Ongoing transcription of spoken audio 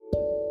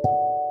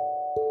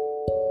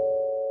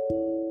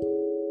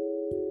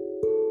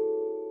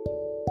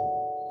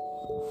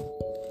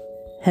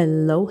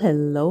Hello,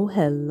 hello,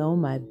 hello,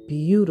 my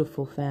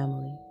beautiful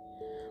family.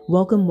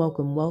 Welcome,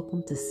 welcome,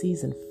 welcome to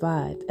Season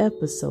 5,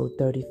 Episode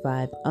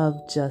 35 of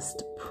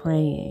Just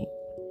Praying.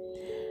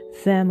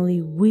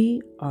 Family,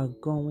 we are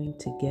going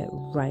to get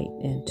right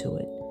into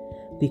it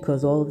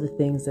because all of the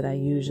things that I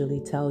usually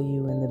tell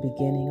you in the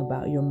beginning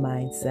about your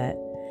mindset,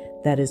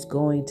 that is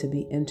going to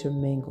be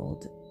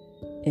intermingled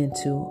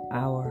into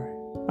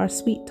our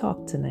sweet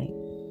talk tonight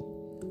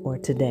or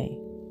today.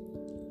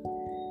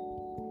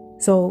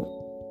 So,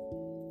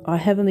 our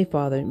Heavenly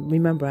Father,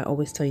 remember I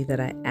always tell you that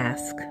I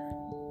ask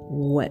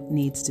what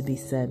needs to be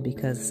said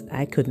because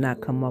I could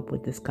not come up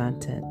with this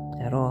content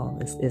at all.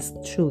 It's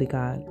truly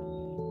God.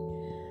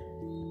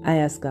 I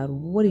ask God,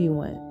 what do you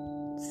want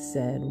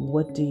said?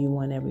 What do you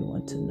want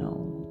everyone to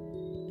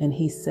know? And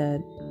He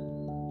said,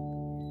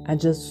 I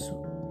just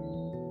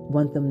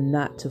want them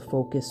not to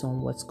focus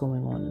on what's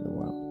going on in the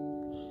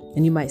world.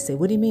 And you might say,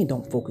 what do you mean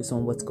don't focus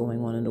on what's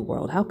going on in the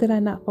world? How could I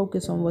not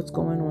focus on what's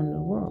going on in the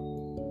world?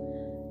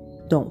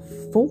 Don't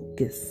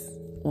focus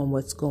on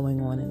what's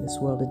going on in this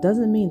world. It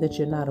doesn't mean that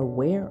you're not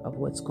aware of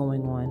what's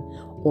going on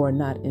or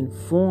not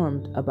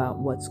informed about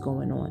what's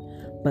going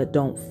on, but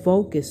don't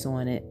focus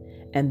on it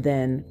and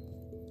then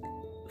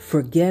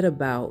forget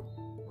about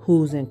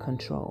who's in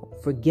control.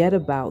 Forget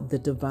about the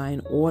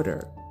divine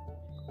order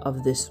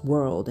of this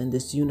world and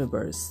this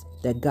universe,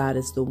 that God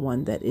is the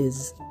one that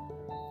is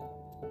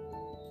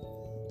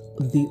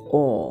the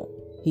all.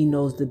 He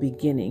knows the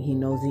beginning. He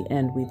knows the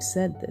end. We've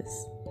said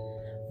this.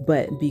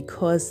 But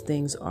because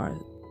things are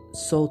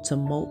so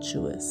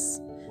tumultuous,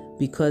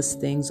 because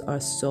things are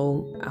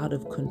so out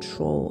of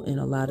control in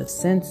a lot of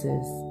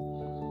senses,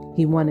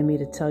 He wanted me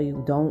to tell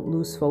you, don't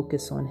lose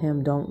focus on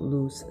Him. Don't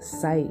lose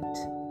sight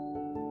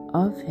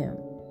of Him.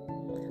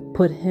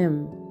 Put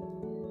Him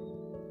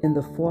in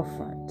the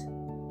forefront.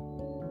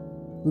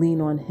 Lean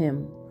on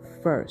Him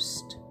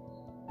first.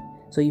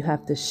 So you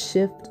have to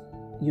shift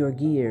your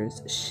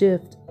gears,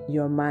 shift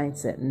your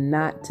mindset,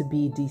 not to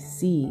be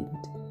deceived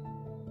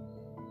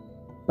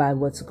by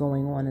what's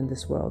going on in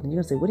this world. And you're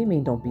going to say, what do you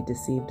mean don't be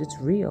deceived? It's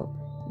real.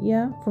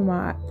 Yeah, from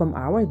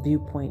our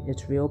viewpoint,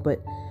 it's real,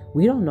 but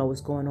we don't know what's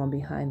going on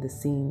behind the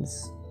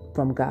scenes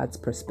from God's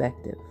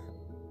perspective,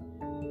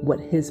 what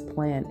His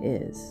plan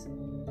is,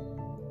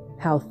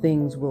 how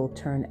things will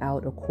turn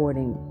out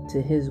according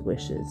to His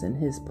wishes and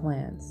His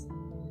plans.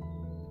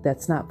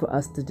 That's not for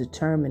us to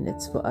determine.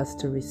 It's for us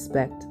to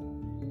respect,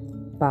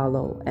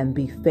 follow, and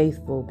be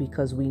faithful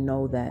because we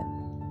know that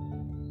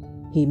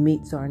He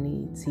meets our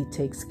needs. He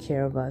takes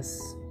care of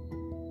us.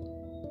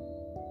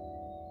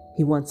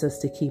 He wants us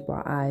to keep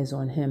our eyes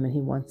on Him, and He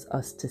wants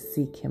us to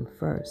seek Him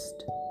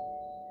first.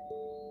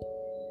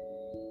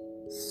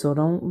 So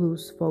don't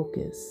lose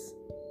focus.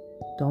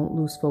 Don't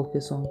lose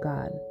focus on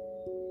God.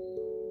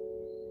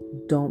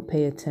 Don't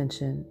pay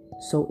attention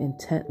so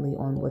intently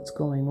on what's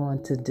going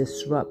on to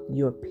disrupt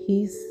your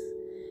peace,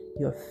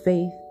 your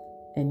faith,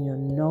 and your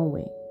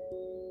knowing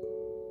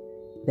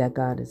that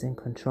God is in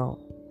control.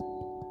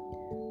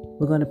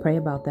 We're going to pray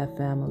about that,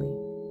 family.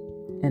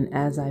 And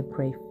as I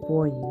pray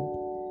for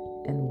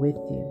you and with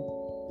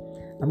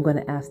you, I'm going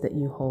to ask that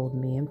you hold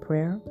me in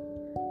prayer.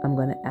 I'm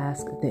going to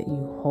ask that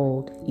you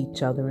hold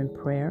each other in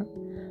prayer.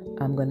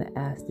 I'm going to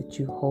ask that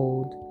you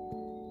hold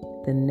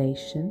the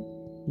nation,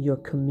 your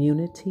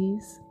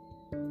communities,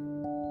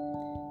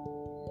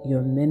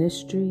 your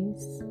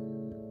ministries,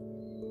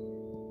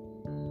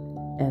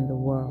 and the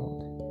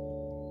world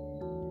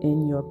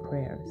in your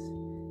prayers.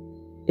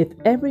 If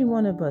every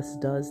one of us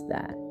does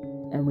that,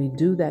 and we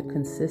do that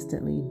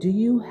consistently, do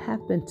you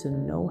happen to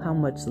know how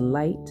much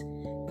light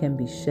can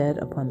be shed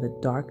upon the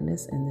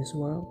darkness in this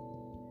world?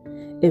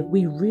 If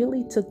we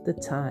really took the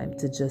time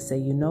to just say,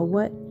 you know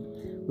what?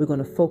 We're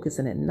going to focus,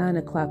 and at 9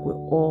 o'clock, we're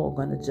all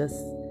going to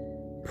just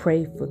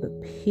pray for the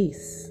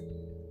peace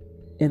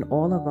in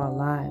all of our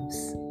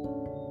lives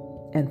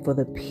and for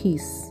the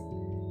peace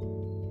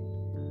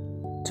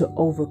to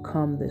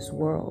overcome this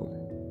world.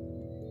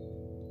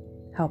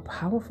 How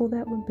powerful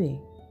that would be.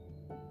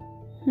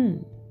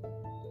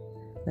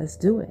 Let's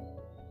do it.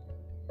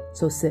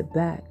 So sit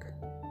back,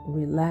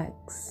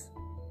 relax,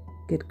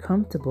 get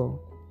comfortable,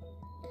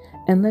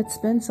 and let's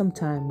spend some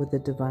time with the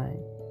divine.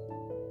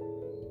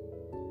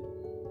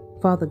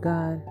 Father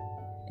God,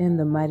 in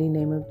the mighty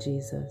name of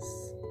Jesus,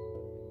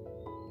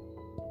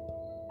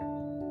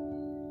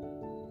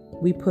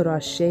 we put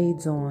our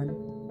shades on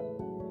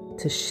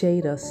to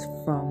shade us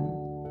from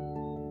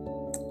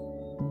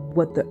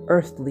what the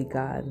earthly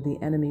God, the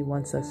enemy,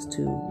 wants us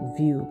to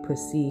view,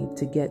 perceive,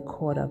 to get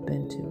caught up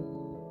into.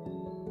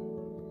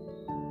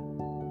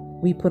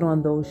 We put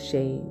on those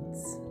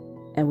shades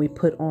and we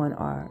put on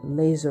our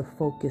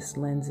laser-focused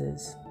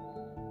lenses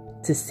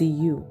to see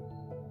you,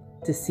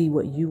 to see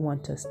what you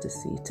want us to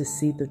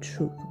see the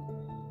truth.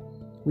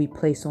 We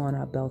place on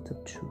our belt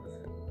of truth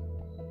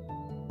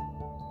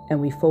and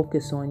we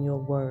focus on your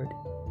word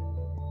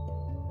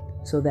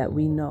so that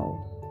we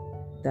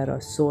know that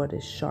our sword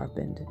is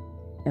sharpened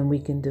and we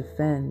can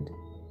defend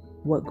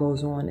what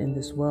goes on in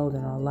this world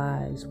and our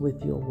lives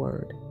with your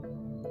word.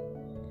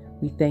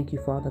 We thank you,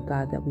 Father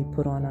God, that we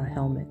put on our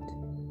helmet,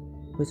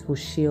 which will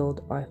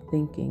shield our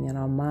thinking and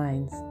our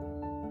minds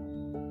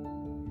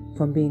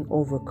from being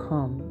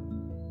overcome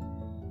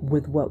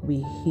with what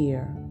we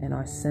hear and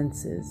our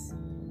senses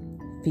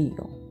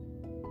feel.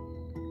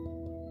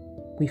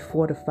 We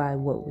fortify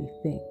what we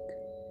think.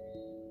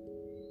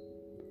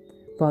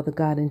 Father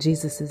God, in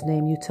Jesus'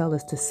 name, you tell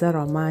us to set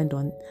our minds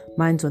on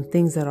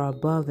things that are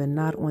above and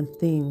not on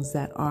things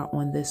that are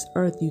on this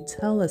earth. You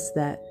tell us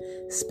that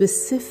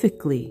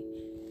specifically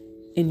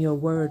in your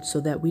word so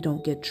that we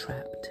don't get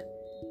trapped.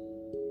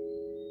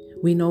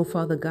 We know,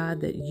 Father God,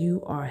 that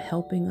you are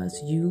helping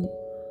us. You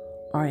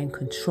are in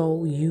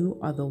control. You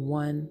are the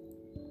one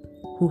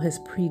who has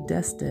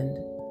predestined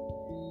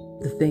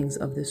the things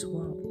of this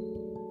world.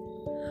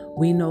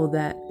 We know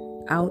that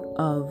out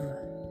of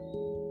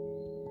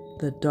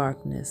the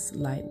darkness,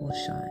 light will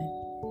shine.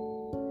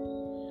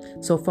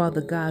 So,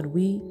 Father God,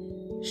 we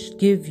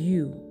give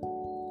you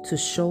to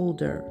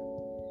shoulder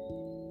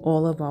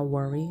all of our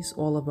worries,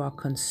 all of our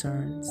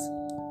concerns,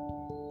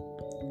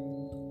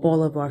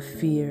 all of our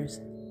fears.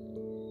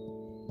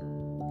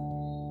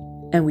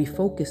 And we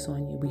focus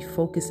on you. We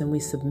focus and we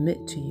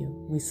submit to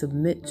you. We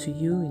submit to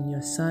you and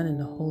your Son and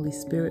the Holy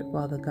Spirit,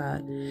 Father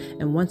God.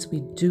 And once we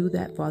do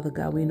that, Father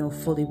God, we know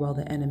fully well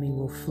the enemy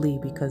will flee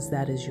because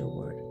that is your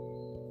word.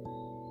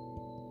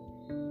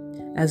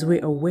 As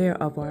we're aware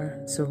of our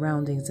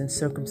surroundings and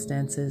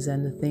circumstances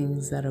and the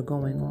things that are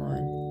going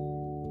on,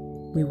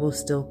 we will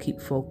still keep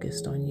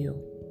focused on you.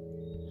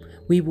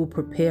 We will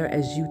prepare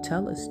as you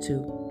tell us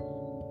to,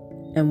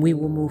 and we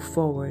will move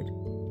forward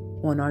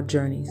on our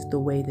journeys the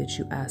way that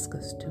you ask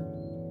us to.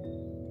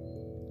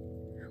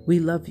 We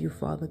love you,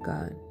 Father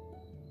God.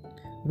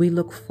 We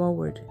look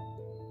forward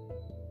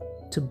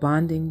to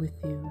bonding with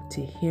you,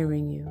 to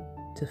hearing you,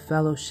 to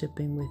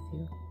fellowshipping with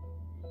you.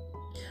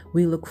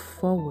 We look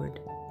forward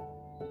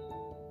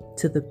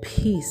to the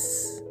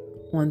peace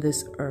on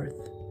this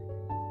earth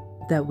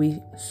that we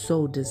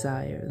so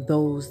desire,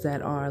 those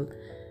that are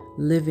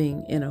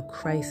living in a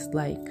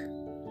Christ-like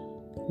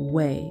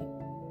way.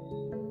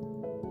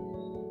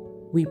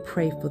 We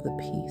pray for the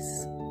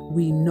peace.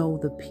 We know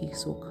the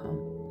peace will come.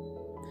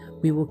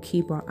 We will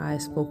keep our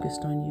eyes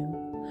focused on you.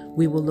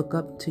 We will look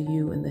up to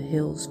you in the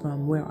hills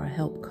from where our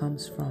help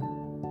comes from.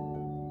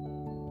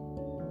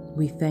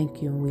 We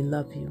thank you and we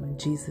love you in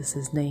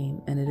Jesus'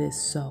 name, and it is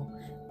so,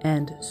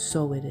 and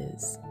so it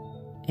is.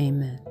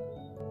 Amen.